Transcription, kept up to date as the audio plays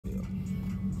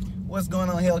What's going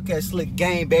on, Hellcat Slick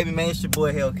gang, baby, man? It's your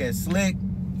boy Hellcat Slick.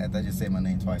 After I just said my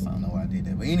name twice, I don't know why I did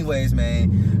that. But anyways,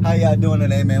 man, how y'all doing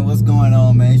today, man? What's going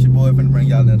on, man? It's your boy finna bring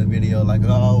y'all another video like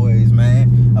always,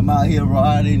 man. I'm out here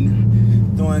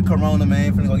riding, doing Corona,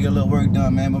 man. Finna go get a little work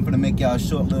done, man. I'm finna make y'all a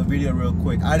short little video real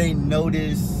quick. I didn't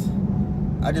notice,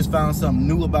 I just found something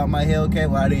new about my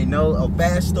Hellcat. Well, I didn't know a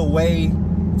faster way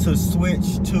to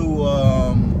switch to,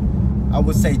 I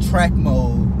would say, track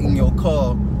mode in your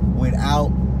car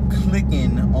without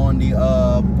clicking on the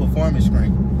performance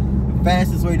screen. The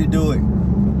fastest way to do it.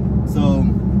 So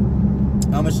I'm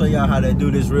gonna show y'all how to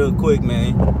do this real quick,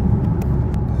 man.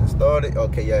 Started.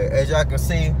 Okay, yeah, as y'all can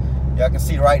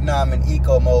see right now I'm in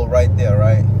eco mode right there,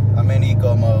 right? I'm in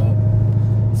eco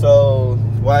mode. So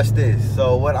watch this.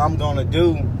 So what I'm gonna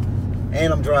do,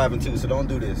 and I'm driving too, so don't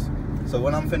do this. So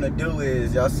what I'm finna do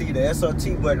is, y'all see the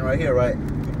SRT button right here, right?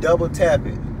 You double tap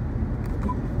it.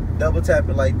 Double tap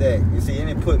it like that. You see, and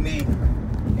it put me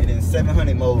in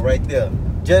 700 mode right there.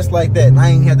 Just like that. And I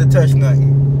ain't had to touch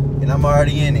nothing. And I'm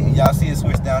already in it. And y'all see it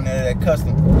switch down there to that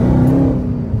custom.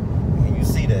 And you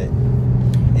see that.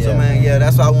 Yeah. So man, yeah,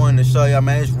 that's what I wanted to show y'all,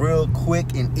 man. It's real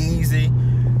quick and easy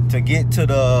to get to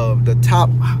the top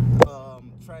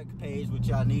track page what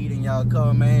y'all need in y'all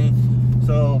car, man.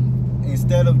 So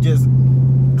instead of just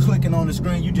clicking on the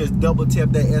screen, you just double tap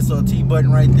that SRT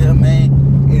button right there, man.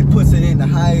 It puts it in the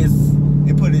highest,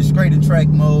 it put it straight to track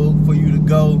mode for you to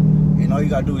go, and all you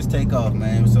gotta do is take off,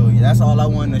 man. So yeah, that's all I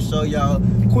wanted to show y'all.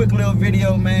 Quick little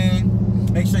video,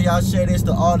 man. Make sure y'all share this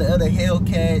to all the other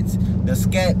Hellcats, the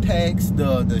Scat Packs,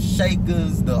 the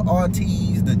Shakers, the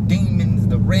RTs, the Demons,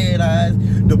 the Red Eyes,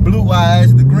 the Blue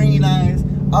Eyes, the Green Eyes,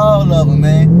 all of them,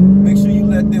 man. Make sure you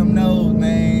let them know,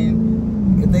 man.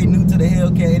 If they new to the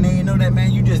Hellcat and they ain't know that,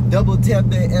 man, you just double tap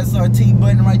that SRT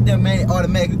button right there, man. It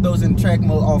automatically throws in track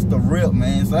mode off the rip,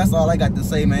 man. So that's all I got to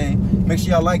say, man. Make sure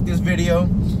y'all like this video.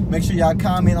 Make sure y'all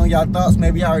comment on y'all thoughts.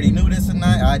 Maybe y'all already knew this or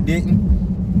not. I didn't.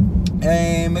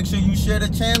 And make sure you share the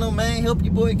channel, man. Help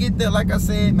your boy get there. Like I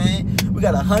said, man, we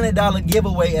got a $100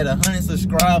 giveaway at 100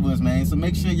 subscribers, man. So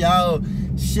make sure y'all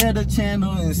share the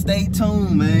channel and stay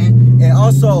tuned, man. And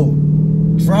also,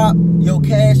 drop your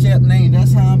Cash App name.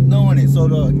 That's how I'm doing it. So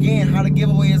again, how the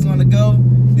giveaway is gonna go,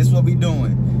 this is what we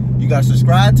doing. You gotta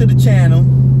subscribe to the channel,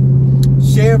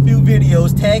 share a few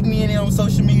videos, tag me in it on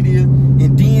social media,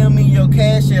 and DM me your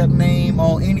Cash App name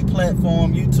on any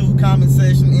platform: YouTube comment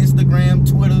section, Instagram,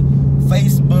 Twitter,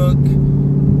 Facebook.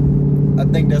 I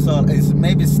think that's all. It's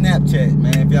maybe Snapchat,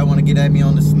 man, if y'all want to get at me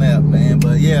on the Snap, man.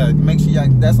 But yeah, make sure y'all,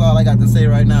 that's all I got to say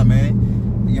right now,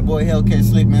 man. Your boy Hellcat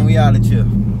Slick, man. We out of here.